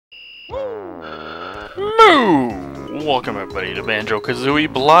Moo! Welcome everybody to Banjo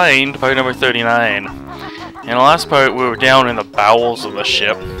Kazooie Blind, part number 39. In the last part, we were down in the bowels of the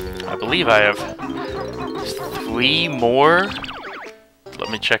ship. I believe I have 3 more. Let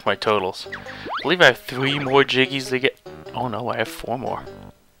me check my totals. I believe I have 3 more jiggies to get. Oh no, I have 4 more.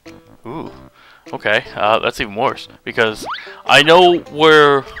 Ooh. Okay, that's even worse because I know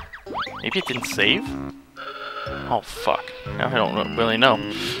where. Maybe it didn't save? Oh fuck. Now I don't really know.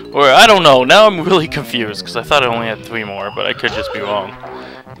 Or I don't know. Now I'm really confused because I thought I only had 3 more, but I could just be wrong.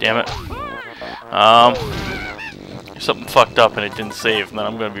 Damn it. If something fucked up and it didn't save, then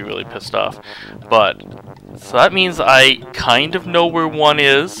I'm gonna be really pissed off. But so that means I kind of know where 1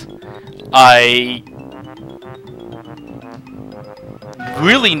 is. I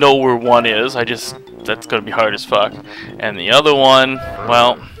really know where 1 is. That's gonna be hard as fuck. And the other one,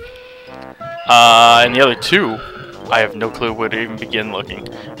 well, and the other 2, I have no clue where to even begin looking.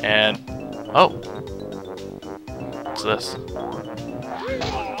 And oh, what's this?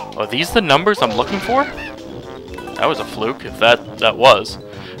 Are these the numbers I'm looking for? That was a fluke, if that was.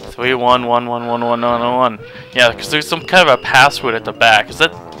 3 1 1 1 1 1 1 1. Yeah, because there's some kind of a password at the back. Is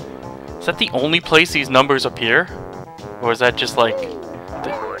that the only place these numbers appear? Or is that just like...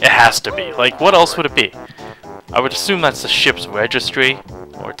 It has to be. Like, what else would it be? I would assume that's the ship's registry.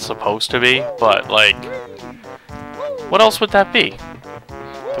 Or it's supposed to be. But, like... What else would that be?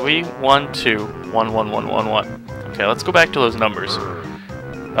 3 1 2 1 1 1 1 1. Okay, let's go back to those numbers.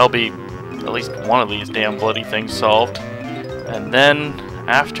 That'll be at least one of these damn bloody things solved. And then,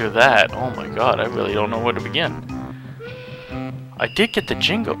 after that... Oh my god, I really don't know where to begin. I did get the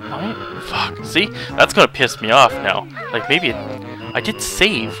jingle, right? Fuck, see? That's gonna piss me off now. Like, maybe I did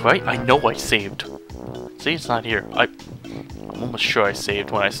save, right? I know I saved. See, it's not here. I'm almost sure I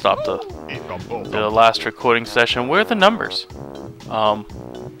saved when I stopped the last recording session. Where are the numbers?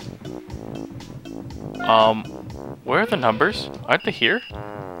 Where are the numbers? Aren't they here?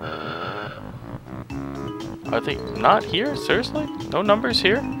 Are they not here? Seriously? No numbers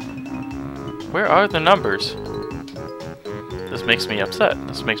here? Where are the numbers? This makes me upset.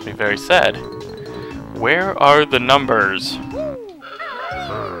 This makes me very sad. Where are the numbers?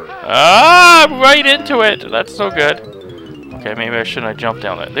 Ah, I'm right into it! That's so good. Okay, maybe I shouldn't have jumped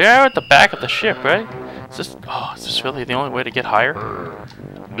down there. They are at the back of the ship, right? Is this really the only way to get higher?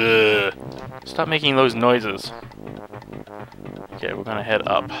 Ugh. Stop making those noises. Okay, we're gonna head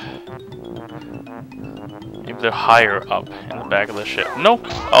up. Maybe they're higher up in the back of the ship. Nope!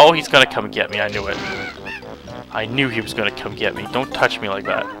 Oh, he's gonna come get me. I knew it. I knew he was gonna come get me. Don't touch me like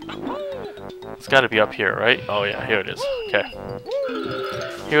that. It's gotta be up here, right? Oh yeah, here it is. Okay.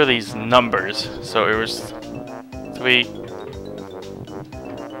 Here are these numbers. So it was 3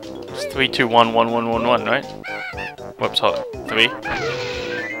 2 1 1 1 1 1, right? Whoops, hold on. 3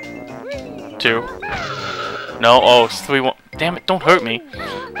 2. No, oh, it's 3 1. Damn it, don't hurt me.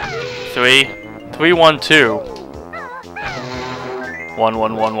 3 1 2 1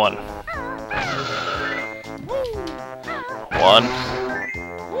 1 1 1. 1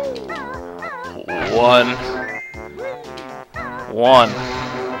 1 1.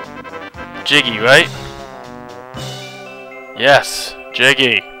 Jiggy, right? Yes,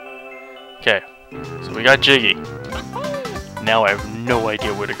 Jiggy. Okay, so we got Jiggy. Now I have no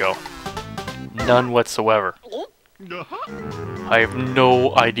idea where to go. None whatsoever. I have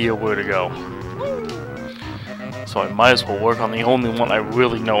no idea where to go. So I might as well work on the only one I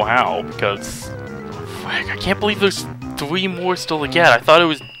really know how, because... Frick, I can't believe there's 3 more still to get. I thought it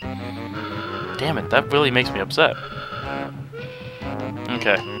was... Damn it, that really makes me upset.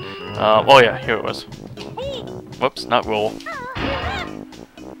 Okay. Oh yeah, here it was. Whoops, not roll.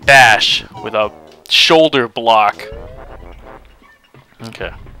 Dash with a shoulder block.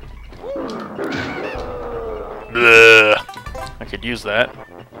 Okay. Ugh. I could use that.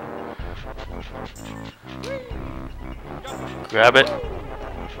 Grab it.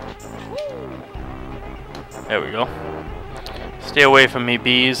 There we go. Stay away from me,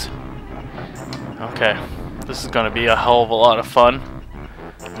 bees. Okay. This is gonna be a hell of a lot of fun.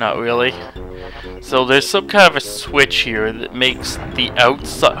 Not really. So there's some kind of a switch here that makes the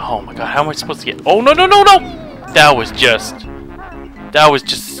outside... Oh my god, how am I supposed to get... Oh, no, no, no, no! That was just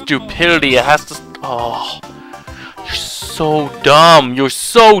stupidity. It has to... Oh. You're so dumb. You're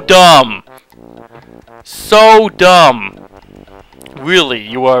so dumb. So dumb. Really,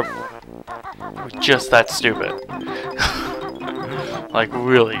 you're just that stupid. Like,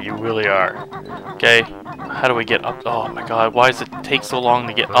 really, you really are. Okay, how do we get up? Oh my god, why does it take so long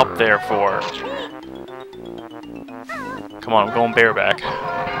to get up there for? Come on, I'm going bareback.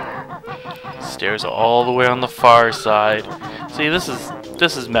 Stairs are all the way on the far side. See, this is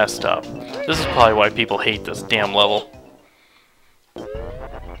This is messed up. This is probably why people hate this damn level.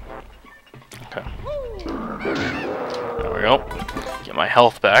 Okay. There we go. Get my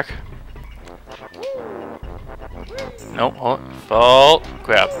health back. Nope. Oh, fall.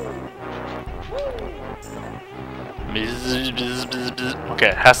 Grab. Okay,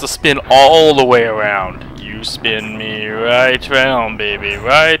 it has to spin all the way around. You spin me right round, baby,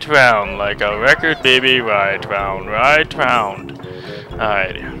 right round. Like a record, baby, right round, right round.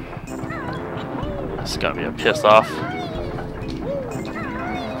 Alright. This is gonna be a piss off.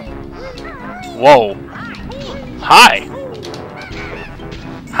 Whoa. Hi!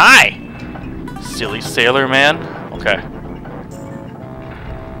 Hi! Silly sailor man. Okay.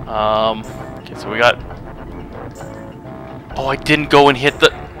 Okay, so we got... Oh, I didn't go and hit the...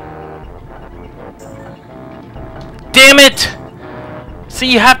 Damn it!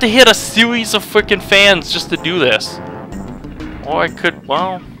 See, you have to hit a series of freaking fans just to do this. Or I could,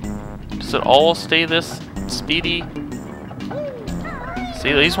 well... Does it all stay this speedy?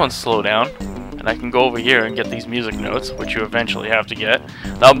 See, these ones slow down. And I can go over here and get these music notes, which you eventually have to get.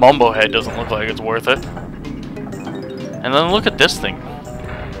 That Mumbo head doesn't look like it's worth it. And then look at this thing.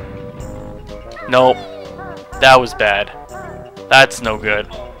 Nope. That was bad. That's no good.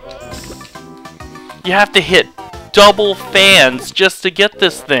 You have to hit double fans just to get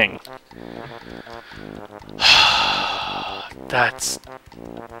this thing. That's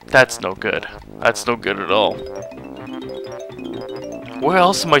no good. That's no good at all. Where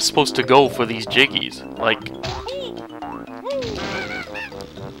else am I supposed to go for these jiggies? Like,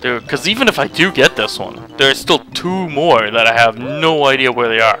 because even if I do get this one, there are still two more that I have no idea where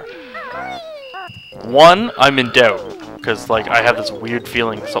they are. One, I'm in doubt, because like I have this weird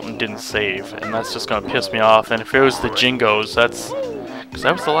feeling something didn't save, and that's just gonna piss me off. And if it was the Jingos, because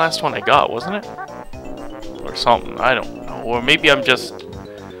that was the last one I got, wasn't it? Or something, I don't know. Or maybe I'm just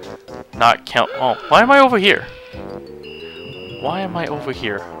not count. Oh, why am I over here? Why am I over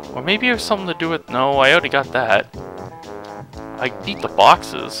here? Or maybe it has something to do with... No, I already got that. I beat the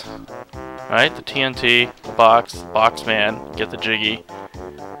boxes. Right? The TNT, the box man, get the jiggy.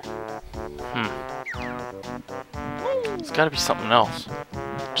 It's gotta be something else.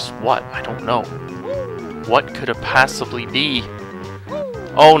 Just what? I don't know. What could it possibly be?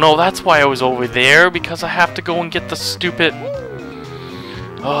 Oh no, that's why I was over there, because I have to go and get the stupid...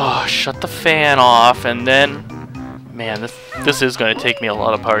 Oh, shut the fan off, and then... Man, this is going to take me a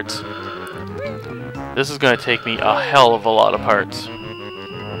lot of parts. This is going to take me a hell of a lot of parts.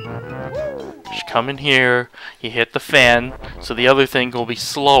 Just come in here, you hit the fan, so the other thing will be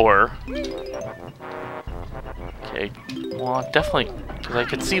slower. Okay, well, definitely, because I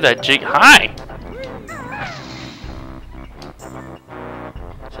could see that jig. Hi!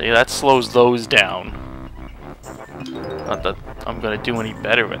 See, that slows those down. Not that I'm gonna do any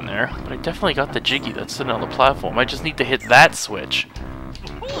better in there, but I definitely got the jiggy that's sitting on the platform. I just need to hit that switch,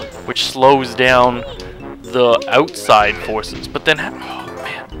 which slows down the outside forces. But then, oh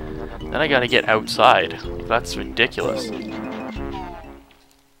man, then I gotta get outside. That's ridiculous.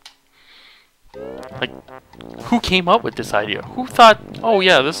 Like, who came up with this idea? Who thought, oh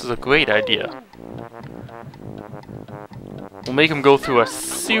yeah, this is a great idea? We'll make him go through a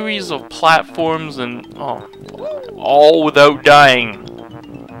series of platforms and, oh, all without dying.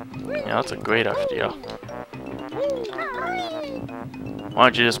 Yeah, that's a great idea. Why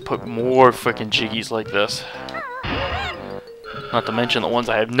don't you just put more frickin' jiggies like this? Not to mention the ones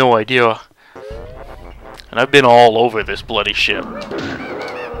I have no idea. And I've been all over this bloody ship.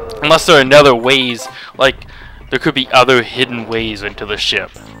 Unless there are other ways, like, there could be other hidden ways into the ship.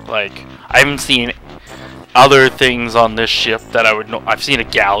 Like, I haven't seen other things on this ship that I would know. I've seen a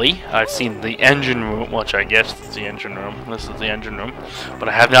galley. I've seen the engine room, which I guess is the engine room. This is the engine room, but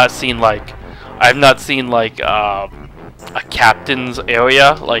I have not seen like, a captain's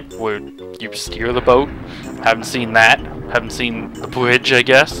area, like where you steer the boat. Haven't seen that. Haven't seen the bridge, I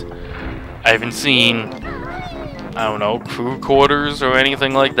guess. I haven't seen, I don't know, crew quarters or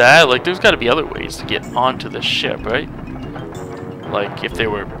anything like that. Like, there's got to be other ways to get onto this ship, right? Like, if they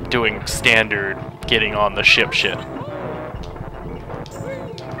were doing standard getting on the ship shit.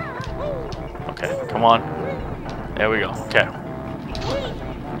 Okay, come on. There we go. Okay.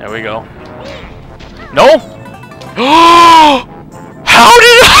 There we go. No! How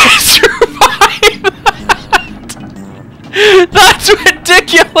did I survive that? That's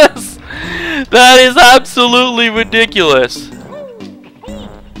ridiculous! That is absolutely ridiculous.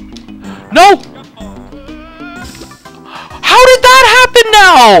 No! How did that happen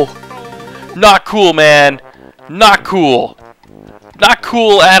now? Not cool, man. Not cool. Not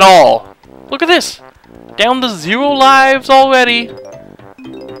cool at all. Look at this. Down to 0 lives already.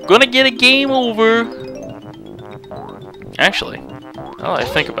 gonna get a game over. Actually, now that I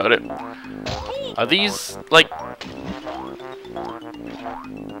think about it, are these, like...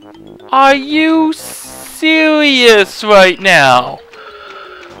 Are you serious right now?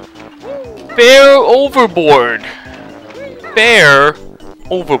 Bear overboard. Bear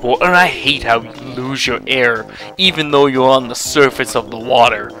overboard. And I hate how you lose your air even though you're on the surface of the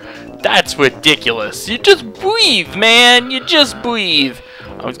water. That's ridiculous. You just breathe, man. You just breathe.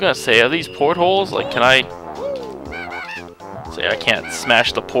 I was gonna say, are these portholes? Like, can I... See, I can't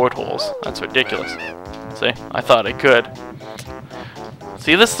smash the portholes. That's ridiculous. See, I thought I could.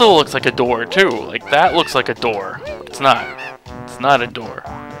 See, this still looks like a door, too. Like, that looks like a door. It's not. It's not a door.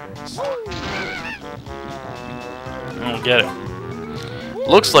 I don't get it.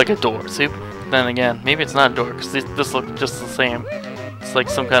 Looks like a door. See, then again, maybe it's not a door, because this looks just the same. It's like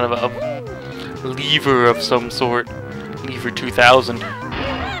some kind of a lever of some sort. Lever 2000.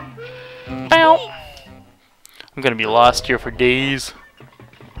 Bow! I'm gonna be lost here for days.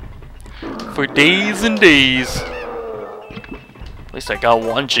 For days and days. At least I got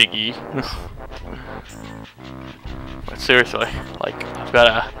one Jiggy. But seriously, like, I've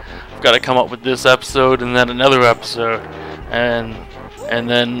gotta come up with this episode and then another episode, and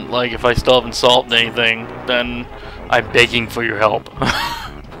then, like, if I still haven't solved anything, then I'm begging for your help.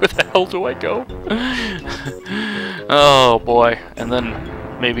 Where the hell do I go? Oh boy. And then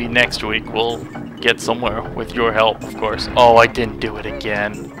maybe next week we'll get somewhere with your help, of course. Oh, I didn't do it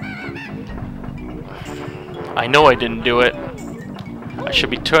again. I know I didn't do it. I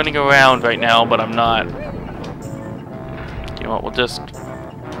should be turning around right now, but I'm not. You know what?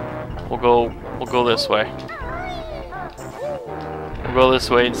 We'll go this way. We'll go this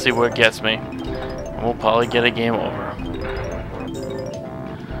way and see where it gets me. And we'll probably get a game over.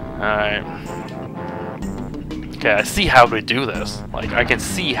 Alright. Okay, I see how to do this. Like, I can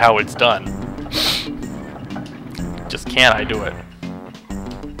see how it's done. Just can't I do it?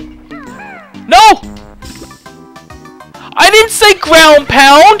 No! I didn't say ground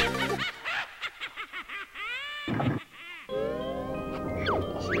pound!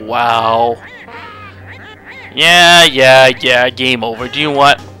 Wow. Yeah, game over. Do you know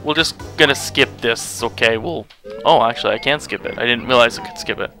what? We're just gonna skip this, okay? Oh, actually, I can skip it. I didn't realize I could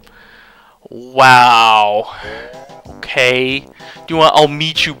skip it. Wow. Okay. Do you want? I'll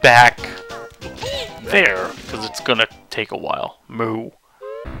meet you back there, because it's gonna take a while. Moo.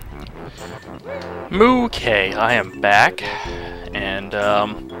 Okay, I am back, and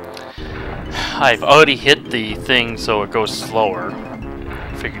I've already hit the thing so it goes slower.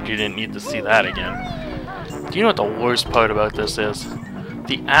 Figured you didn't need to see that again. Do you know what the worst part about this is?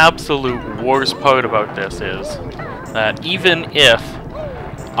 The absolute worst part about this is that even if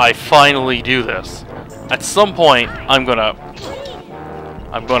I finally do this, at some point I'm gonna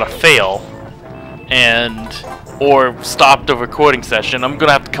fail or stop the recording session. I'm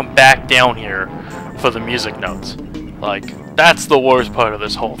gonna have to come back down here for the music notes. Like, that's the worst part of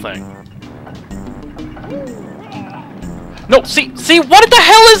this whole thing. No, see, what the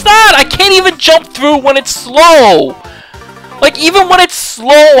hell is that? I can't even jump through when it's slow. Like, even when it's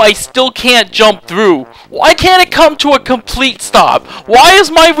slow, I still can't jump through. Why can't it come to a complete stop? Why is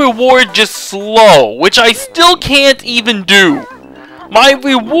my reward just slow, which I still can't even do? My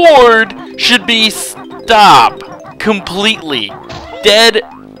reward should be stop. Completely. Dead.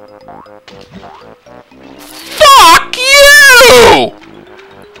 Fuck you!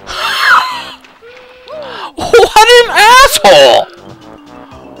 What an asshole!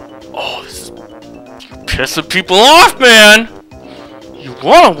 Oh, this is pissing people off, man! You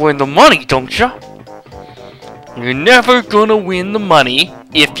wanna win the money, don't ya? You're never gonna win the money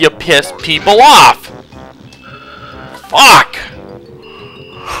if you piss people off! Fuck!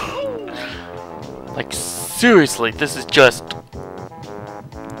 Like, seriously, this is just...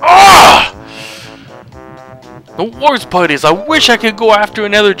 Ah! The worst part is, I wish I could go after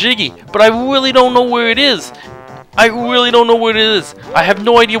another Jiggy, but I really don't know where it is. I really don't know where it is. I have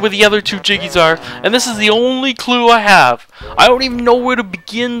no idea where the other two Jiggies are, and this is the only clue I have. I don't even know where to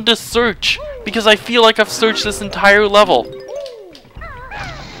begin to search, because I feel like I've searched this entire level.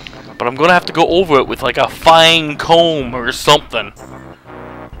 But I'm gonna have to go over it with like a fine comb or something.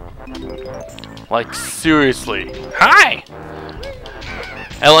 Like, seriously. Hi!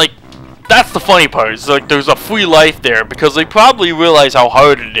 And like, that's the funny part, is like there's a free life there, because they probably realize how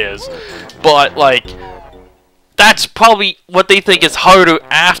hard it is. But like, that's probably what they think is harder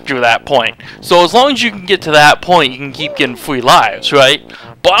after that point. So as long as you can get to that point, you can keep getting free lives, right?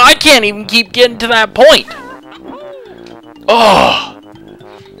 But I can't even keep getting to that point. Oh!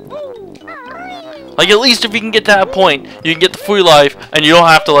 Like, at least if you can get to that point, you can get the free life, and you don't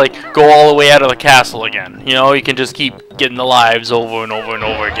have to, like, go all the way out of the castle again. You know, you can just keep getting the lives over and over and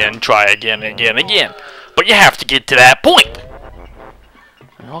over again, try again and again and again. But you have to get to that point.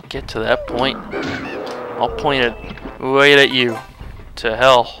 And I'll get to that point. I'll point it right at you. To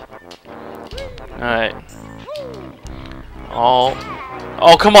hell. Alright.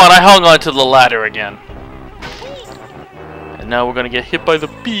 Oh, come on, I hung on to the ladder again. And now we're gonna get hit by the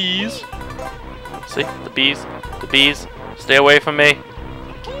bees. See? The bees. The bees. Stay away from me.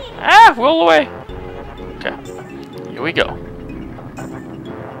 Ah! Roll away. Okay. Here we go.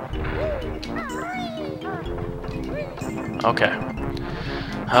 Okay.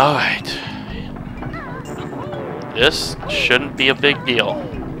 Alright. This shouldn't be a big deal.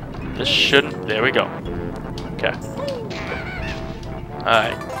 This shouldn't... There we go. Okay.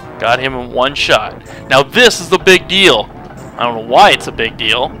 Alright. Got him in one shot. Now this is the big deal. I don't know why it's a big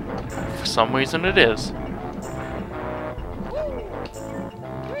deal. For some reason it is.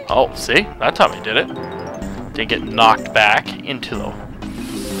 Oh, see? That time I did it. Didn't get knocked back into the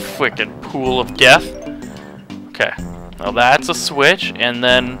frickin' pool of death. Okay. Well, that's a switch, and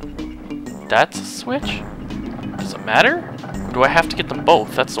then... That's a switch? Does it matter? Or do I have to get them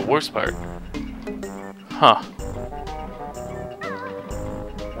both? That's the worst part. Huh.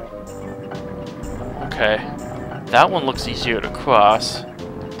 Okay. That one looks easier to cross.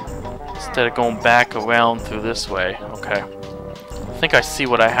 Instead of going back around through this way. Okay. I think I see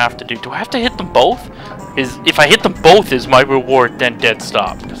what I have to do. Do I have to hit them both? If I hit them both, is my reward then dead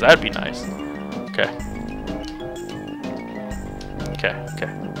stop? Because that'd be nice. Okay. Okay.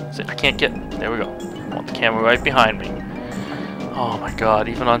 See, I can't get... There we go. I want the camera right behind me. Oh my god,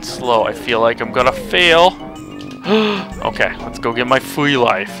 even on slow, I feel like I'm gonna fail. Okay, let's go get my free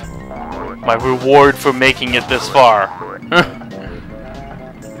life. My reward for making it this far.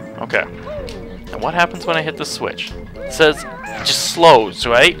 Okay. And what happens when I hit the switch? It says it just slows,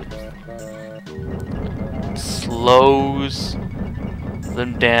 right? Slows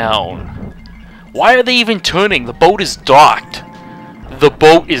them down. Why are they even turning? The boat is docked. The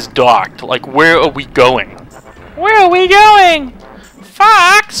boat is docked. Like, where are we going? Where are we going?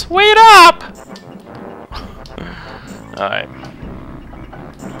 Fox, wait up! Alright.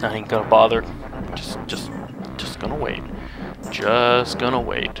 I ain't gonna bother. Just gonna wait. Just gonna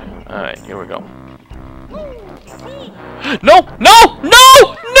wait. Alright, here we go. No! No! No!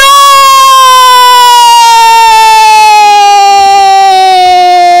 No!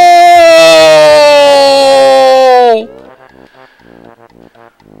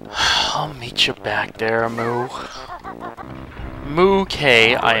 I'll meet you back there, Moo. Moo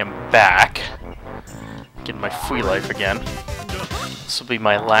K, I am back. Getting my free life again. This will be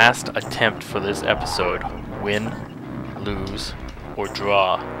my last attempt for this episode. Win, lose, or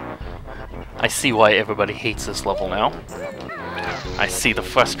draw. I see why everybody hates this level now. I see the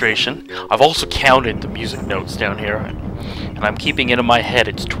frustration. I've also counted the music notes down here, and I'm keeping it in my head.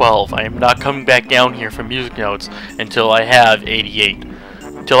 It's 12. I am not coming back down here for music notes until I have 88.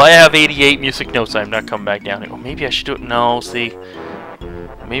 Until I have 88 music notes, I'm not coming back down here. Well, maybe I should do it. No, see.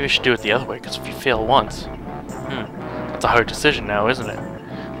 Maybe I should do it the other way, because if you fail once... That's a hard decision now, isn't it?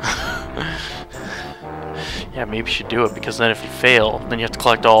 Yeah, maybe you should do it, because then if you fail, then you have to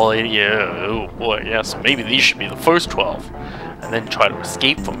collect all 80. Oh boy, yeah, so maybe these should be the first 12. And then try to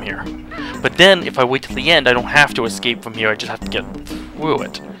escape from here. But then, if I wait till the end, I don't have to escape from here, I just have to get through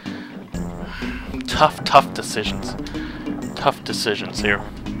it. Tough decisions. Tough decisions here.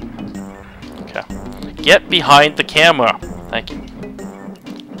 Okay. Get behind the camera. Thank you.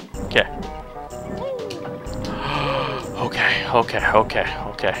 Okay.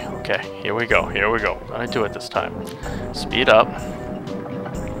 Okay. Here we go. I'm gonna do it this time. Speed up.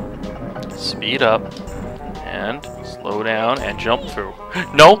 Speed up. And slow down and jump through.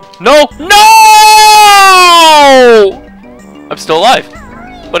 No! No! No! I'm still alive.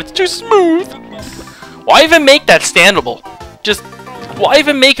 But it's too smooth. Why even make that standable? Just, why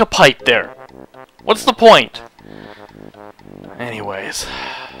even make a pipe there? What's the point? Anyways,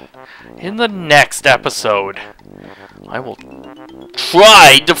 in the next episode, I will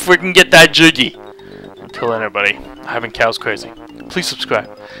try to freaking get that jiggy. Until then, everybody, having cows crazy. Please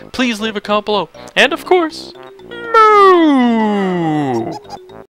subscribe. Please leave a comment below. And of course, moo!